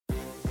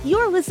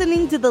You're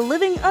listening to the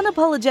Living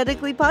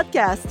Unapologetically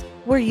podcast,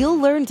 where you'll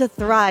learn to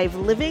thrive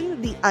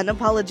living the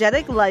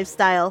unapologetic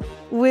lifestyle.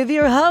 With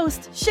your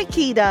host,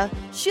 Shakita,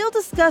 she'll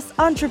discuss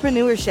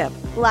entrepreneurship,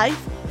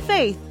 life,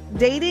 faith,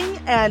 dating,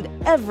 and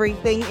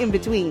everything in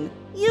between.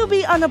 You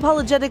be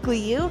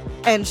unapologetically you,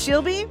 and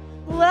she'll be,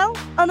 well,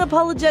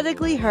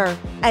 unapologetically her.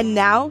 And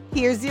now,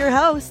 here's your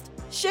host,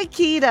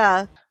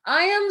 Shakita.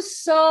 I am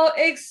so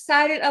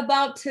excited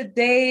about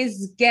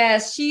today's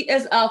guest. She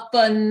is a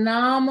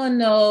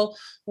phenomenal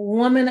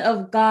woman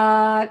of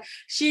God.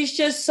 She's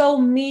just so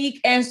meek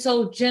and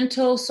so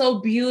gentle, so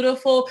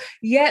beautiful,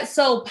 yet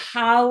so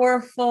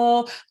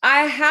powerful.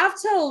 I have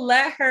to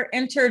let her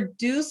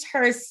introduce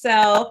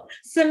herself.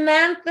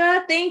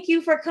 Samantha, thank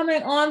you for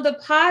coming on the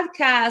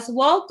podcast.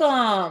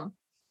 Welcome.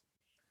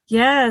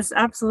 Yes,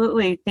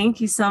 absolutely.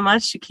 Thank you so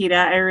much,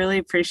 Shakita. I really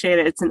appreciate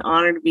it. It's an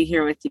honor to be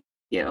here with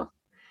you.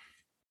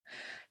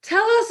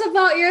 Tell us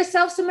about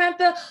yourself,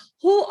 Samantha.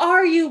 Who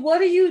are you? What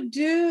do you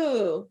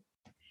do?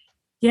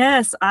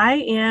 Yes, I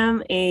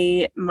am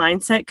a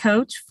mindset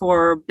coach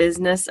for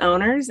business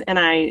owners, and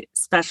I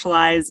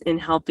specialize in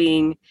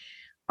helping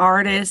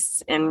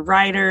artists and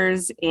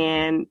writers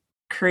and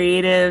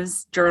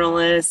creatives,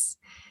 journalists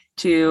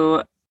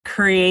to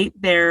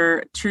create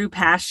their true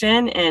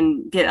passion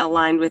and get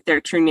aligned with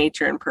their true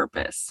nature and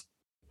purpose.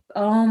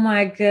 Oh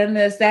my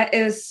goodness, that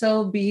is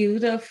so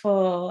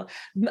beautiful.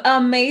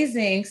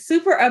 Amazing,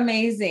 super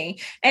amazing.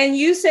 And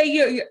you say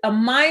you're a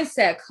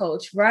mindset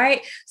coach,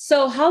 right?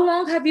 So how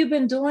long have you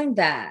been doing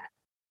that?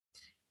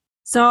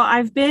 So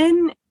I've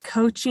been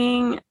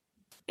coaching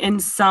in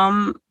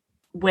some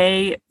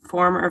way,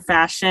 form, or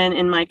fashion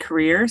in my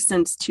career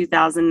since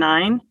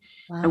 2009.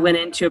 Wow. I went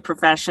into a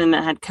profession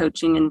that had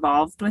coaching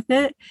involved with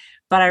it,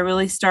 but I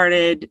really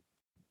started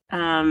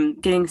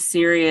getting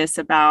serious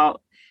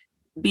about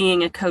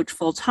being a coach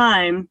full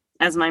time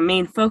as my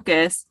main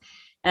focus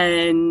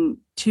in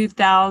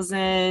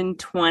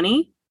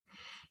 2020.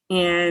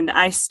 And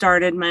I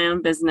started my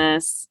own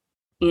business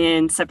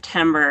in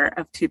September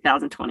of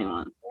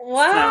 2021.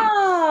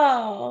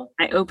 Wow.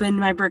 So I opened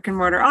my brick and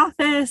mortar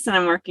office and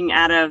I'm working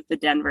out of the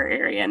Denver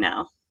area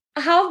now.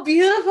 How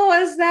beautiful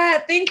is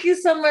that? Thank you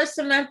so much,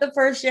 Samantha,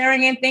 for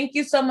sharing. And thank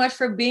you so much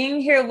for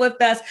being here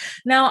with us.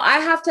 Now, I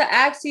have to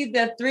ask you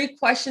the 3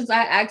 questions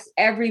I ask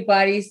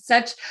everybody.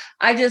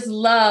 I just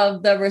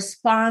love the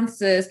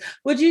responses.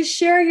 Would you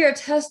share your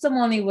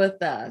testimony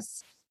with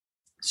us?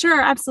 Sure,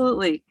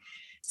 absolutely.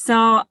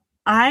 So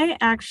I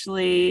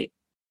actually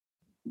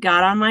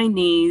got on my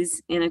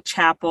knees in a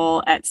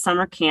chapel at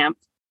summer camp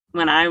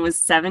when I was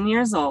 7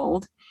 years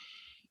old.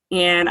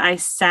 And I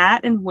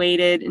sat and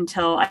waited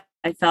until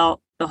I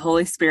felt the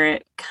Holy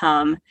Spirit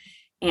come,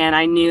 and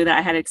I knew that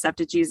I had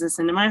accepted Jesus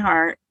into my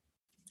heart.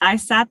 I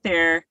sat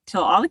there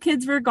till all the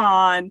kids were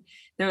gone.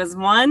 There was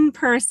one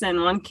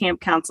camp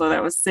counselor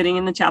that was sitting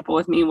in the chapel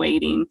with me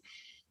waiting,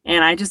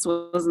 and I just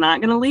was not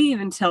going to leave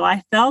until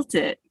I felt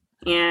it.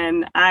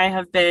 And I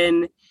have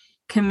been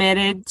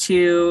committed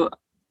to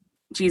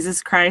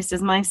Jesus Christ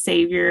as my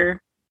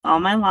Savior all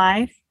my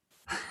life.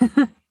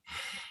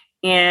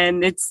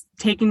 And it's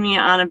taken me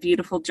on a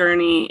beautiful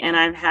journey, and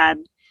I've had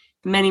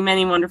many,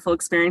 many wonderful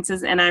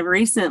experiences. And I've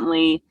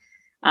recently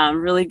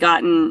really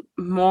gotten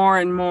more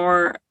and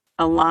more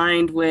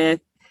aligned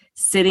with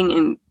sitting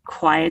in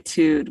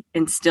quietude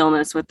and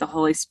stillness with the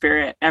Holy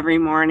Spirit every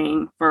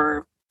morning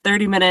for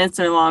 30 minutes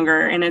or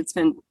longer. And it's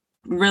been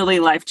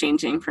really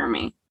life-changing for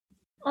me.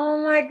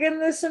 Oh my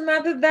goodness,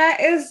 Samantha, that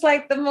is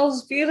like the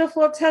most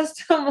beautiful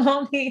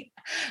testimony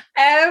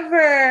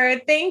ever.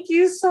 Thank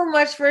you so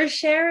much for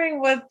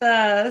sharing with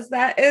us.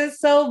 That is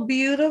so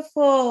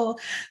beautiful.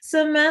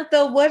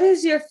 Samantha, what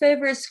is your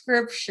favorite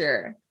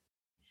scripture?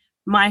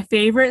 My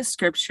favorite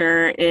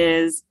scripture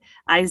is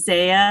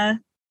Isaiah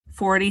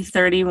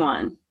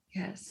 40:31.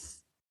 Yes.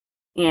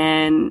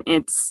 And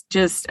it's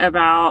just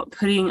about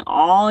putting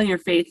all your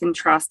faith and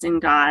trust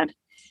in God.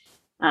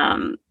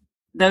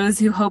 Those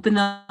who hope in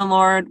the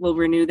Lord will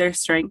renew their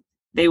strength.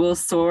 They will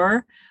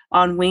soar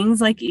on wings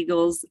like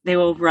eagles. They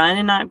will run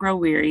and not grow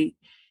weary.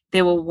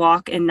 They will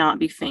walk and not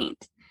be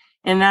faint.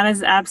 And that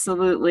is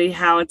absolutely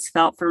how it's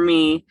felt for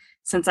me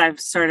since I've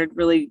started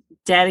really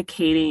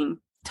dedicating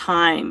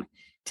time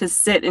to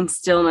sit in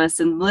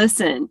stillness and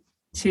listen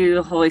to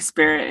the Holy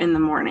Spirit in the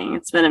morning.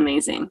 It's been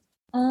amazing.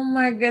 Oh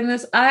my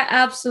goodness. I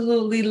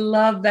absolutely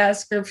love that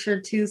scripture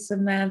too,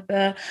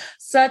 Samantha.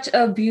 Such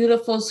a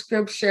beautiful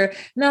scripture.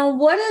 Now,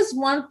 what is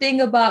one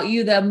thing about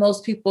you that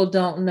most people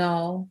don't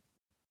know?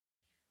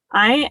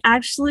 I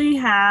actually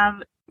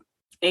have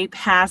a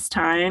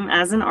pastime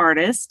as an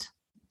artist.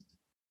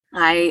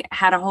 I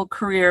had a whole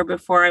career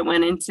before I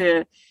went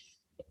into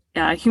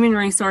human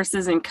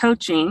resources and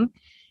coaching,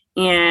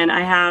 and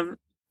I have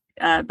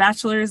a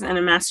bachelor's and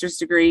a master's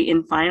degree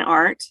in fine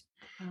art.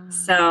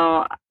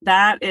 So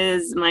that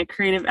is my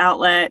creative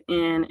outlet,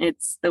 and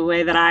it's the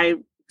way that I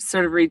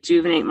sort of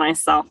rejuvenate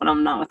myself when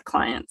I'm not with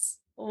clients.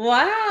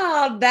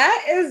 Wow,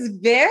 that is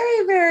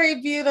very,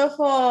 very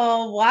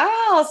beautiful.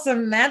 Wow,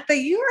 Samantha,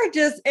 you are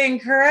just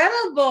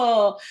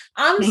incredible.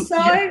 I'm Thank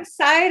so you.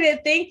 excited.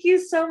 Thank you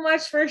so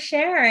much for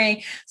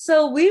sharing.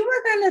 So, we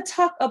were going to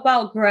talk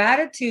about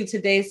gratitude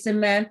today,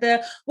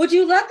 Samantha. Would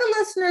you let the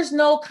listeners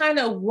know kind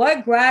of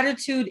what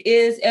gratitude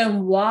is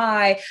and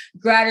why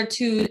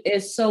gratitude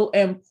is so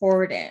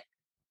important?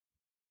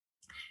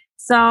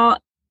 So,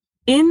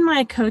 in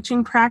my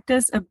coaching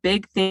practice, a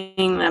big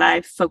thing that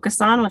I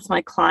focus on with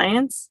my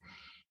clients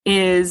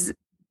is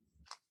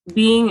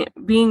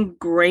being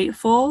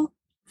grateful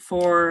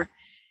for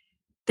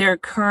their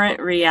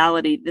current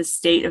reality, the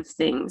state of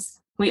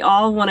things. We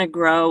all want to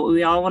grow.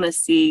 We all want to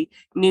see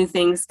new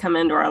things come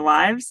into our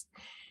lives.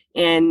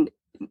 And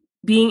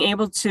being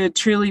able to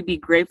truly be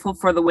grateful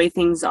for the way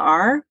things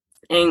are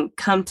and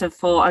come to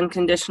full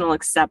unconditional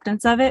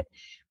acceptance of it,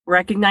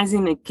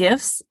 recognizing the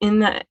gifts in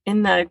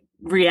the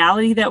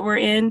reality that we're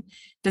in,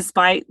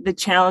 despite the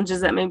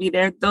challenges that may be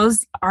there,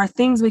 those are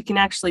things we can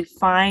actually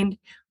find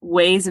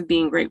ways of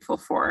being grateful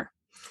for.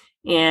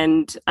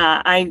 And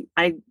I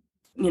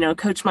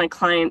coach my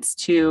clients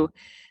to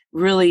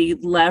really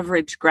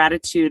leverage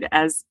gratitude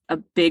as a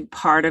big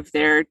part of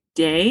their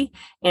day.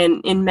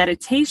 And in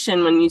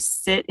meditation, when you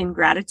sit in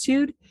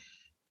gratitude,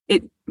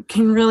 it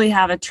can really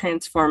have a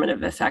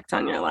transformative effect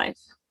on your life.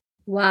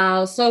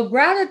 Wow. So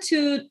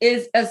gratitude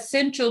is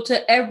essential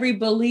to every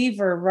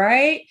believer,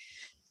 right?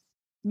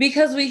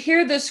 Because we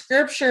hear the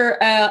scripture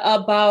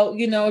about,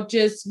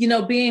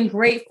 being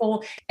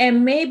grateful.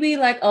 And maybe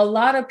like a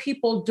lot of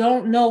people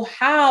don't know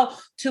how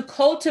to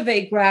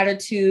cultivate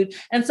gratitude.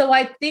 And so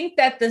I think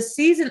that the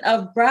season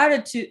of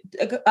gratitude,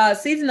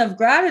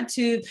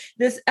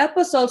 this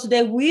episode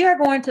today, we are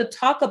going to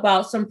talk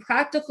about some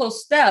practical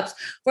steps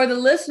for the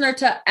listener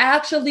to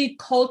actually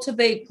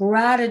cultivate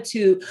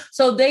gratitude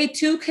so they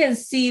too can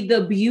see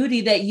the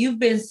beauty that you've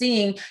been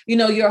seeing,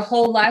 your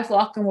whole life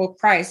walking with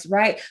Christ,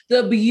 right?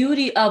 The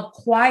beauty of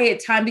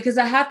quiet time. Because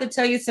I have to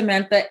tell you,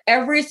 Samantha,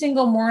 every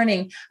single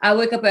morning I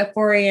wake up at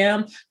 4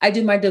 a.m. I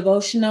do my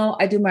devotional,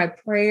 I do my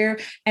prayer,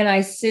 and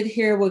I sit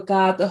here with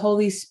God, the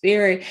Holy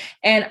Spirit.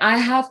 And I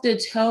have to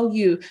tell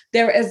you,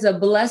 there is a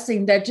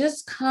blessing that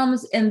just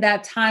comes in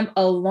that time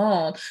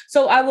alone.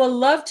 So I would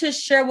love to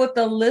share with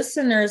the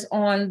listeners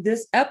on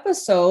this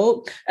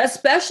episode,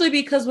 especially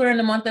because we're in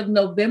the month of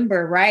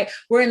November, right?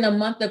 We're in the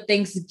month of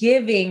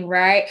Thanksgiving,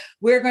 right?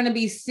 We're going to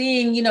be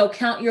seeing,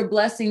 count your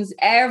blessings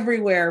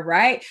everywhere,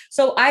 right?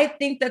 So I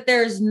think that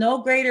there is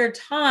no greater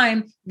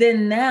time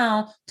than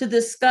now to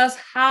discuss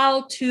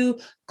how to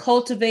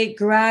cultivate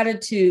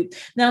gratitude.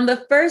 Now,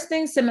 the first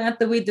thing,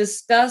 Samantha, we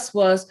discussed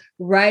was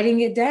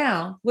writing it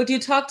down. Would you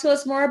talk to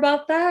us more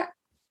about that?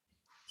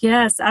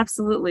 Yes,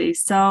 absolutely.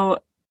 So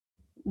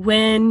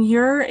when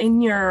you're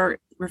in your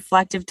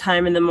reflective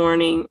time in the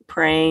morning,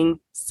 praying,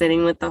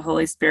 sitting with the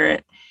Holy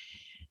Spirit,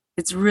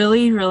 it's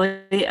really,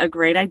 really a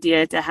great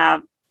idea to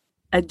have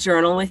a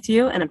journal with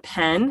you and a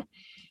pen.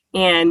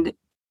 And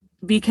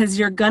because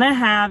you're going to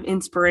have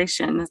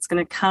inspiration that's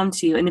going to come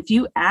to you. And if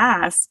you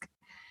ask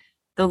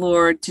the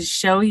Lord to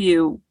show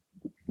you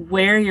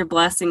where your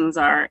blessings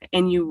are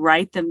and you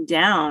write them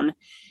down,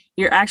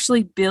 you're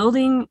actually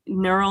building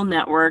neural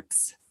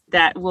networks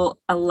that will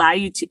allow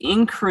you to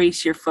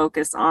increase your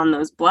focus on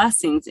those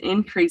blessings,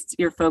 increase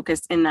your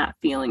focus in that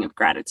feeling of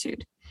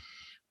gratitude.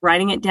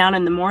 Writing it down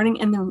in the morning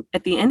and then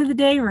at the end of the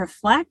day,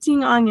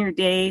 reflecting on your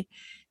day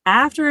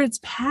after it's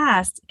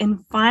passed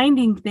and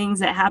finding things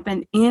that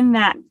happen in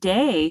that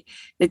day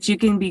that you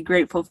can be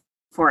grateful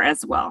for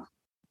as well.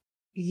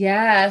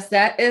 Yes,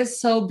 that is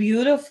so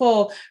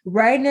beautiful.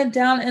 Writing it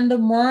down in the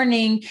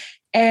morning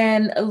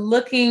and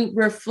looking,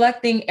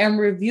 reflecting, and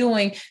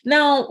reviewing.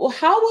 Now,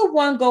 how would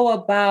one go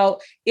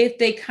about if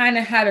they kind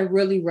of had a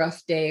really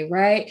rough day,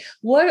 right?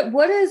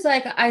 What is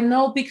like, I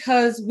know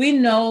because we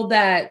know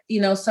that,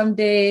 some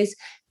days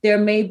there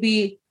may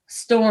be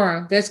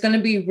storm, there's going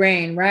to be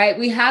rain, right?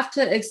 We have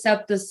to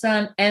accept the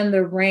sun and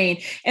the rain.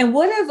 And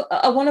what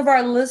if one of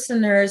our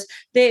listeners,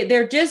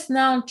 they're just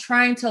now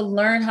trying to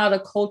learn how to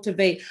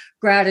cultivate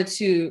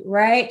gratitude,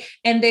 right?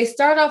 And they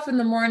start off in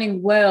the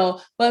morning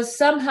well, but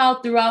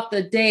somehow throughout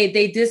the day,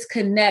 they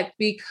disconnect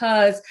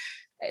because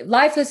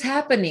life is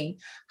happening.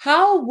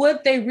 How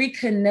would they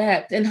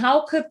reconnect and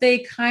how could they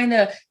kind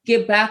of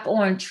get back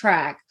on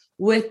track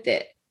with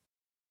it?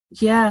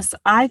 Yes,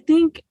 I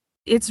think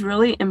it's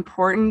really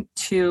important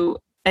to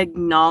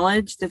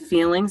acknowledge the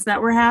feelings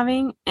that we're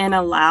having and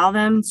allow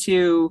them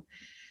to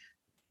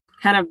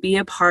kind of be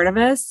a part of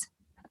us.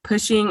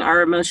 Pushing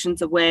our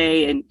emotions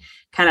away and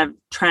kind of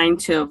trying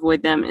to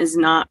avoid them is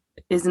not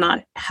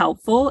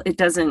helpful.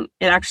 It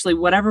actually,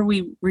 whatever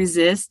we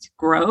resist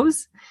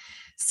grows.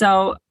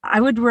 So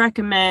I would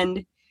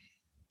recommend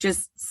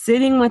just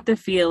sitting with the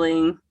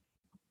feeling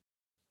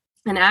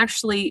and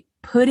actually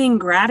putting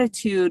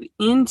gratitude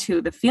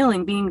into the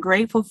feeling, being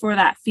grateful for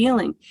that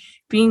feeling,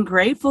 being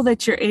grateful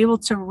that you're able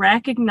to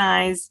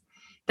recognize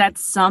that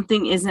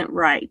something isn't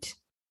right,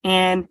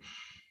 and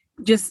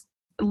just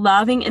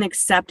loving and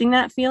accepting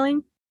that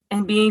feeling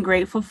and being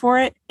grateful for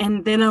it,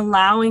 and then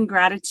allowing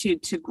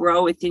gratitude to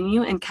grow within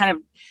you and kind of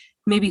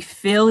maybe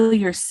fill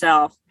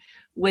yourself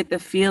with the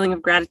feeling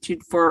of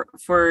gratitude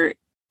for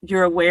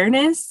your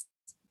awareness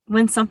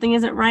when something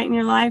isn't right in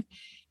your life,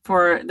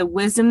 for the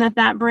wisdom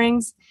that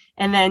brings,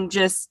 and then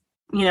just,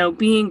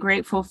 being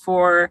grateful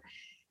for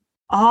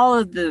all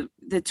of the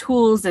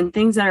tools and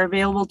things that are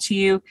available to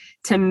you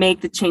to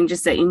make the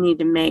changes that you need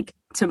to make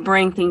to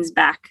bring things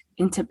back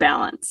into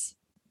balance.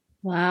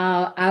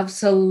 Wow,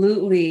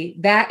 absolutely.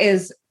 That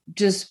is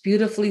just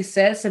beautifully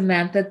said,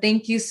 Samantha.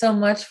 Thank you so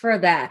much for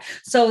that.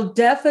 So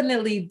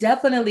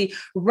definitely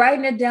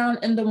writing it down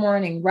in the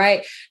morning,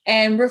 right?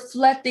 And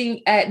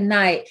reflecting at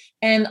night.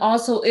 And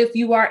also, if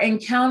you are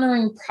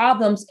encountering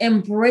problems,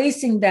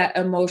 embracing that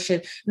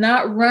emotion,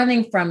 not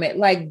running from it,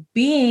 like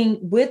being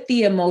with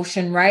the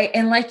emotion, right?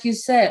 And like you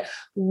said,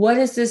 what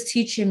is this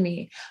teaching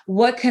me?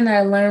 What can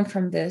I learn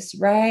from this,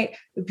 right?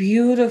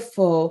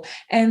 Beautiful.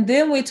 And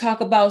then we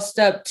talk about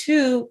step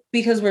 2,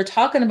 because we're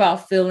talking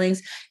about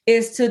feelings,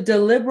 is to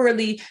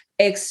deliberately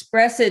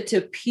express it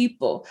to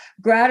people.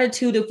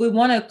 Gratitude, if we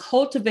want to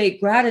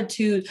cultivate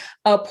gratitude,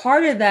 a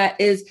part of that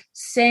is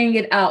saying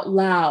it out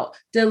loud,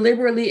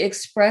 deliberately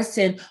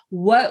expressing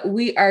what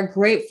we are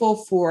grateful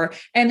for.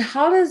 And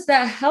how does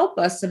that help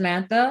us,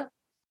 Samantha?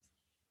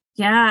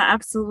 Yeah,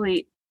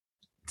 absolutely.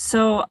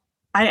 So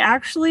I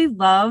actually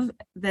love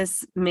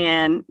this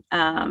man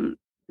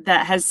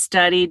that has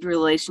studied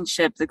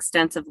relationships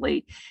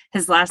extensively.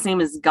 His last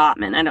name is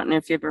Gottman. I don't know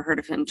if you ever heard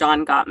of him,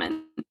 John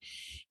Gottman.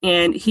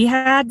 And he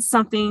had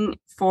something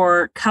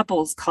for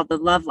couples called the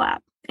Love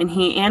Lab. And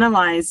he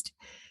analyzed,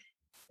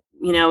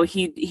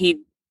 he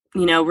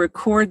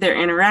record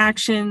their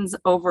interactions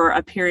over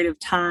a period of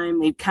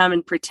time. They'd come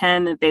and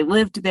pretend that they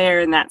lived there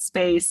in that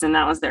space and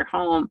that was their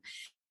home.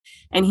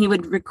 And he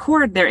would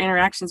record their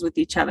interactions with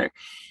each other.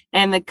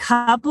 And the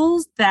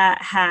couples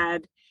that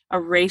had a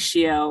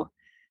ratio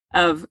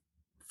of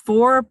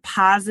 4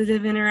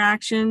 positive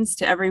interactions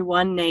to every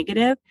 1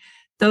 negative,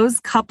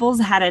 those couples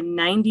had a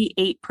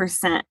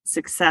 98%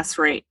 success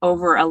rate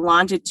over a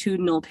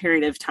longitudinal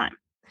period of time.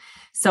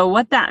 So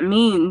what that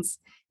means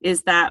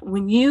is that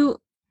when you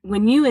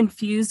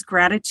infuse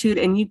gratitude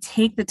and you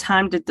take the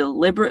time to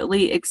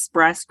deliberately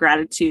express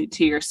gratitude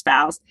to your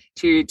spouse,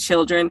 to your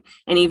children,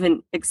 and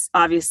even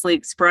obviously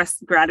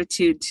express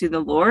gratitude to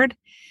the Lord,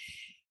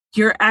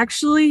 you're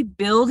actually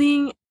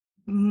building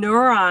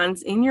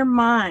neurons in your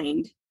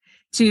mind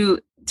to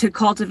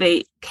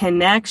cultivate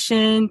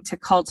connection, to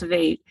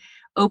cultivate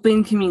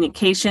open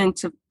communication,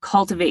 to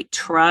cultivate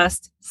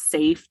trust,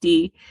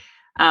 safety,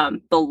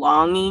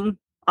 belonging,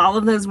 all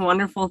of those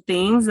wonderful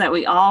things that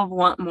we all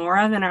want more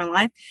of in our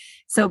life.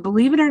 So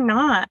believe it or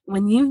not,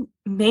 when you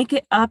make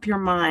it up your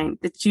mind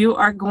that you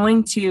are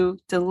going to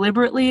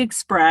deliberately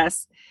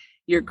express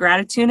your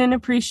gratitude and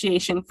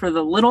appreciation for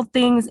the little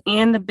things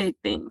and the big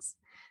things,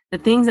 the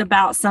things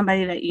about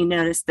somebody that you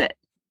notice that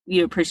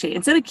you appreciate,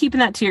 instead of keeping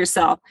that to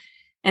yourself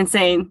and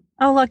saying,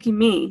 "Oh, lucky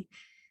me,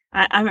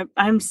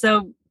 I'm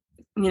so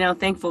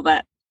thankful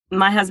that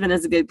my husband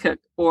is a good cook,"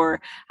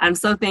 or "I'm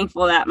so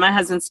thankful that my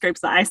husband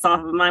scrapes the ice off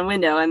of my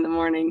window in the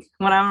morning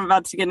when I'm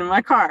about to get in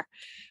my car."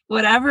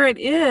 Whatever it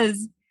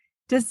is,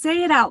 just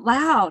say it out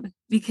loud,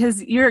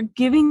 because you're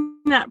giving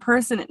that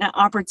person an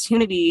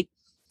opportunity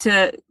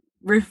to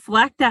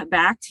reflect that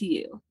back to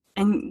you,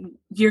 and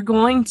you're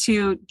going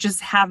to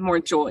just have more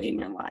joy in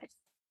your life.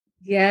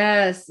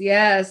 Yes.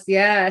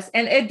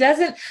 And it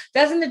doesn't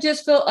it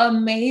just feel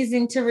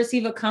amazing to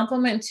receive a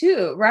compliment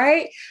too,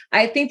 right?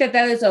 I think that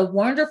is a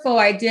wonderful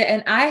idea.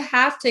 And I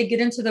have to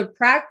get into the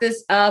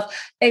practice of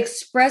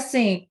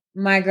expressing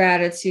my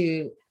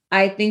gratitude.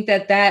 I think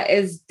that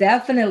is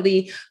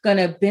definitely going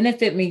to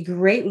benefit me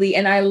greatly.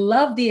 And I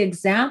love the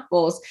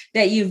examples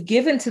that you've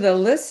given to the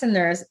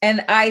listeners.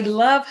 And I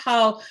love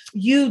how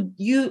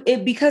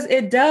because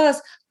it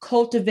does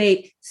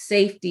cultivate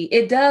safety.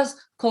 It does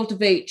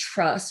cultivate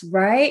trust,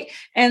 right?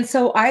 And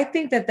so I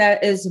think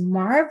that is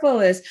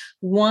marvelous.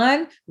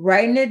 1,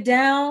 writing it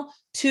down.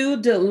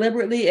 2,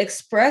 deliberately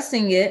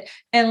expressing it.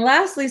 And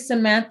lastly,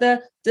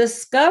 Samantha,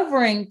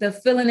 discovering the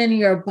feeling in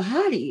your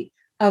body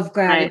of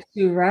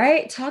gratitude,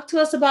 right? Talk to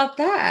us about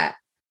that.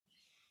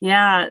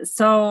 Yeah.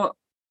 So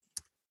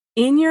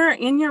in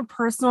your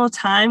personal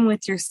time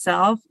with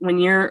yourself, when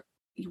you're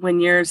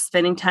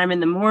spending time in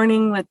the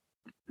morning with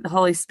the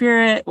Holy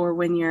Spirit, or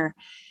when you're,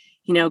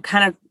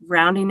 kind of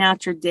rounding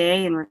out your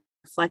day and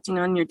reflecting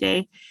on your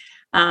day,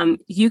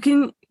 you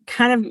can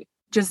kind of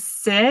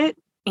just sit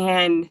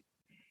and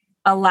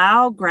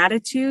allow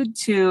gratitude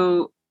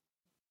to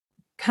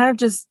kind of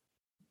just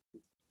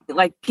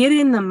like get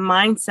in the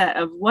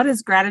mindset of what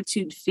does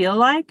gratitude feel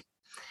like,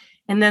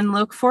 and then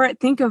look for it.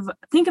 Think of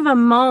a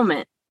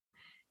moment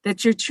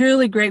that you're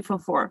truly grateful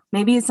for.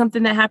 Maybe it's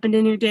something that happened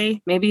in your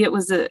day. Maybe it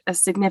was a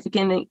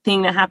significant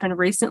thing that happened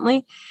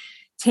recently.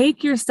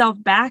 Take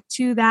yourself back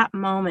to that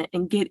moment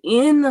and get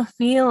in the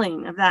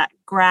feeling of that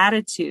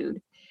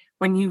gratitude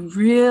when you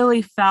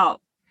really felt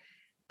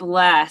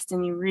blessed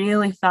and you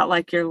really felt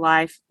like your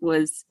life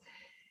was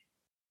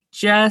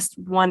just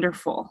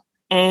wonderful.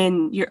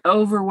 and you're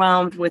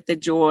overwhelmed with the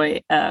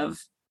joy of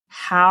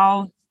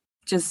how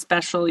just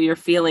special you're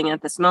feeling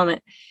at this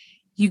moment,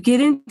 you get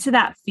into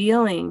that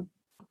feeling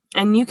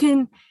and you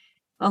can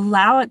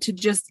allow it to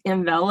just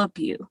envelop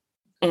you.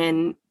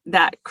 And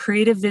that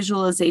creative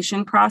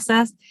visualization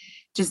process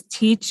just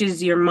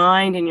teaches your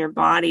mind and your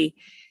body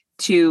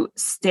to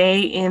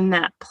stay in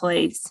that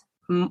place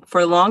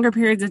for longer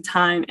periods of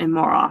time and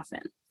more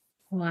often.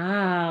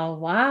 Wow.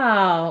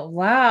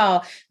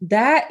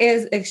 That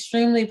is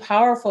extremely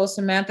powerful,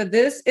 Samantha.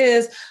 This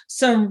is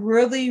some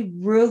really,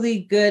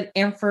 really good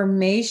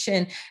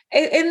information.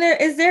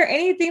 And is there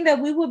anything that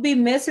we would be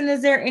missing?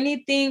 Is there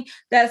anything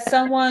that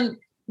someone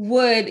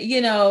would,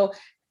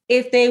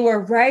 if they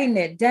were writing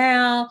it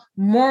down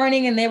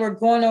morning and they were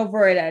going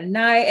over it at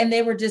night and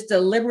they were just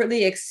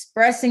deliberately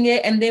expressing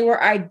it and they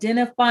were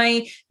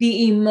identifying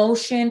the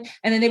emotion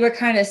and then they were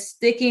kind of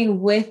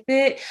sticking with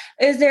it?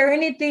 Is there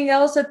anything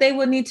else that they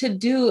would need to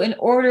do in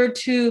order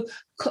to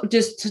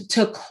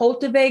to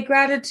cultivate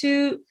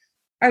gratitude?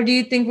 Or do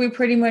you think we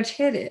pretty much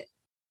hit it?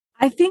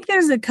 I think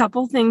there's a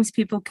couple things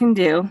people can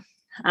do.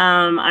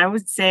 I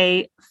would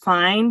say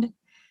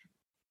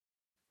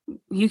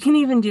you can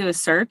even do a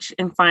search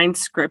and find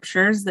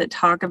scriptures that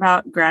talk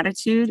about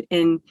gratitude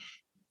and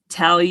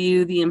tell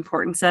you the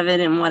importance of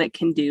it and what it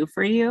can do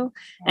for you.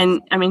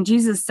 And I mean,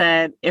 Jesus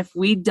said, if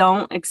we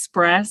don't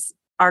express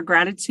our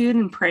gratitude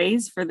and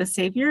praise for the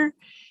Savior,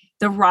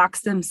 the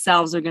rocks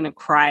themselves are going to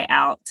cry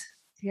out.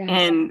 Yes.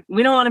 And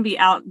we don't want to be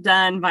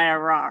outdone by a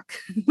rock.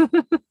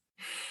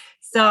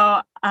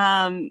 So,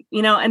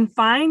 and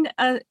find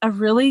a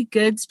really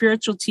good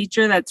spiritual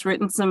teacher that's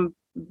written some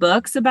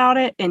books about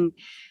it, and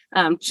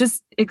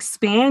just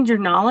expand your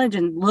knowledge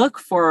and look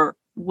for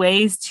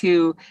ways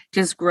to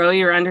just grow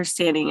your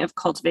understanding of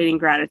cultivating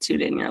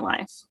gratitude in your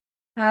life.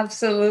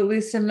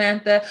 Absolutely,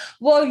 Samantha.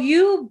 Well,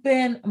 you've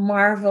been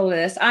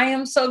marvelous. I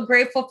am so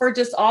grateful for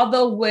just all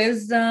the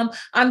wisdom.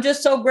 I'm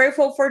just so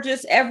grateful for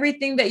just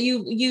everything that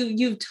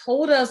you've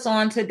told us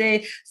on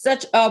today.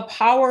 Such a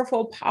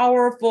powerful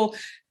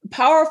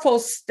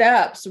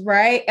steps,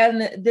 right?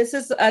 And this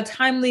is a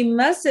timely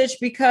message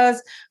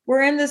because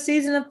we're in the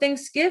season of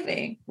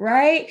Thanksgiving,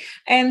 right?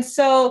 And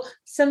so,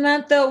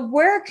 Samantha,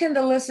 where can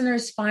the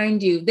listeners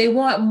find you? They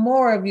want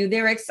more of you.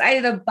 They're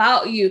excited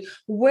about you.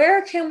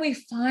 Where can we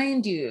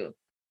find you?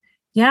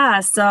 Yeah,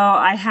 so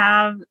I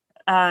have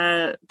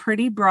a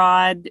pretty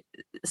broad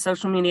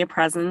social media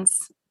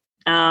presence.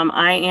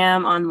 I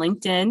am on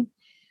LinkedIn,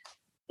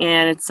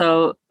 and it's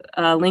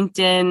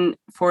LinkedIn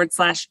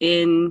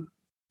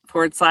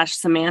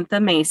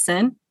 /in/Samantha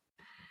Mason.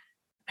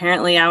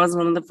 Apparently I was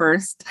one of the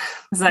first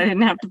because I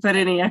didn't have to put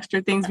any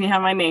extra things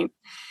behind my name.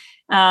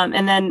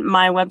 And then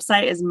my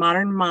website is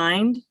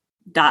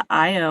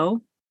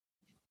modernmind.io.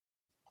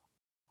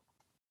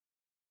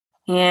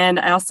 And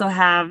I also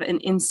have an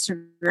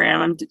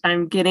Instagram.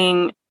 I'm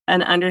getting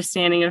an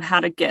understanding of how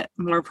to get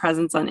more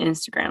presence on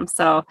Instagram.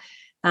 So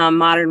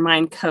Modern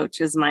Mind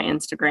Coach is my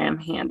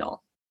Instagram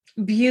handle.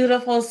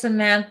 Beautiful,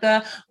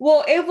 Samantha.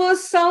 Well, it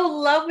was so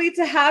lovely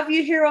to have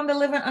you here on the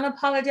Living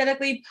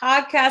Unapologetically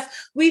podcast.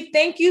 We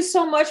thank you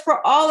so much for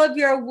all of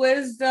your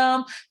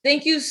wisdom.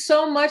 Thank you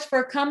so much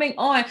for coming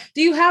on.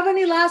 Do you have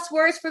any last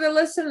words for the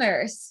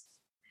listeners?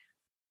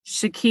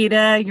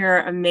 Shakita,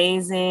 you're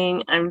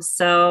amazing. I'm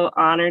so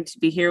honored to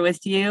be here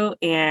with you.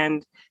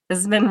 And this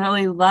has been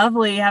really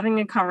lovely having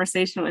a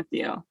conversation with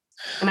you.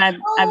 And I'd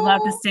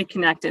love to stay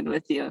connected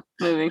with you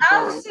moving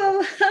forward.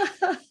 Absolutely.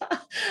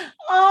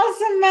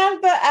 Oh,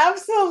 Samantha,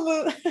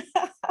 absolutely.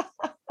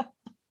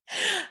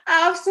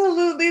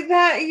 Absolutely.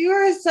 That you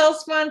are so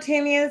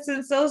spontaneous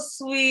and so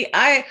sweet.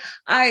 we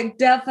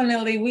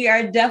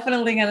are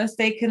definitely going to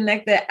stay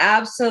connected.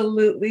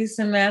 Absolutely,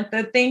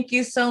 Samantha. Thank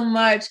you so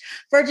much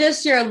for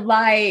just your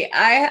light.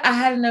 I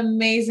had an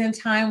amazing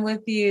time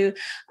with you.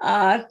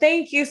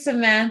 Thank you,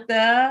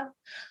 Samantha.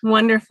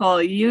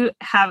 Wonderful. You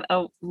have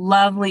a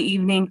lovely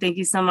evening. Thank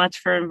you so much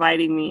for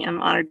inviting me.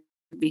 I'm honored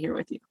to be here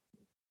with you.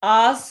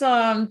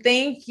 Awesome.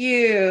 Thank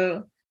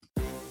you.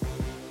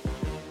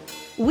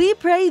 We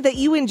pray that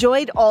you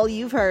enjoyed all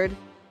you've heard.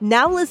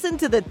 Now listen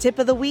to the tip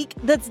of the week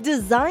that's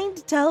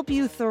designed to help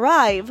you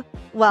thrive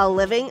while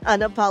living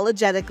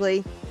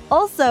unapologetically.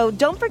 Also,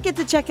 don't forget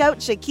to check out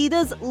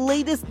Shakita's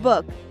latest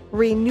book,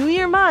 Renew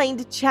Your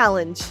Mind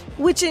Challenge,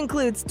 which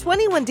includes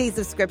 21 days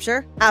of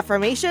scripture,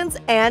 affirmations,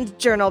 and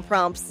journal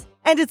prompts.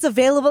 And it's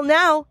available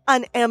now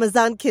on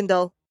Amazon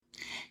Kindle.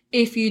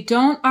 If you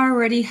don't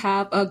already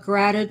have a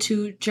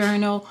gratitude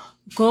journal,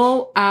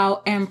 go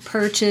out and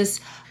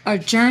purchase a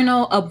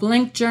journal, a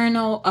blank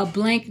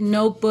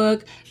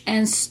notebook,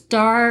 and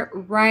start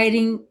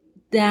writing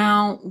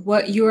down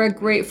what you are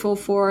grateful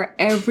for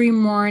every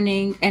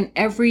morning and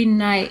every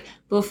night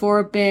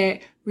before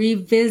bed.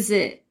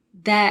 Revisit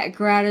that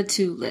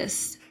gratitude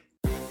list.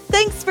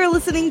 Thanks for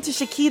listening to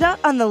Shakita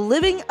on the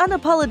Living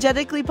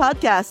Unapologetically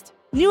podcast.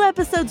 New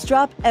episodes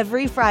drop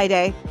every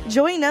Friday.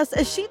 Join us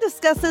as she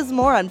discusses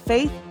more on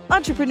faith,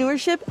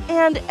 entrepreneurship,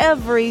 and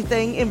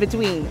everything in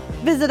between.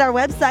 Visit our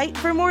website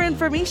for more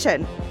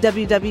information,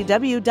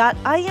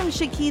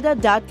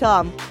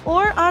 www.iamshakita.com,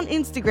 or on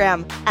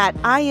Instagram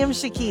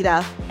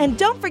 @IamShakita. And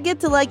don't forget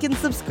to like and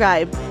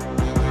subscribe.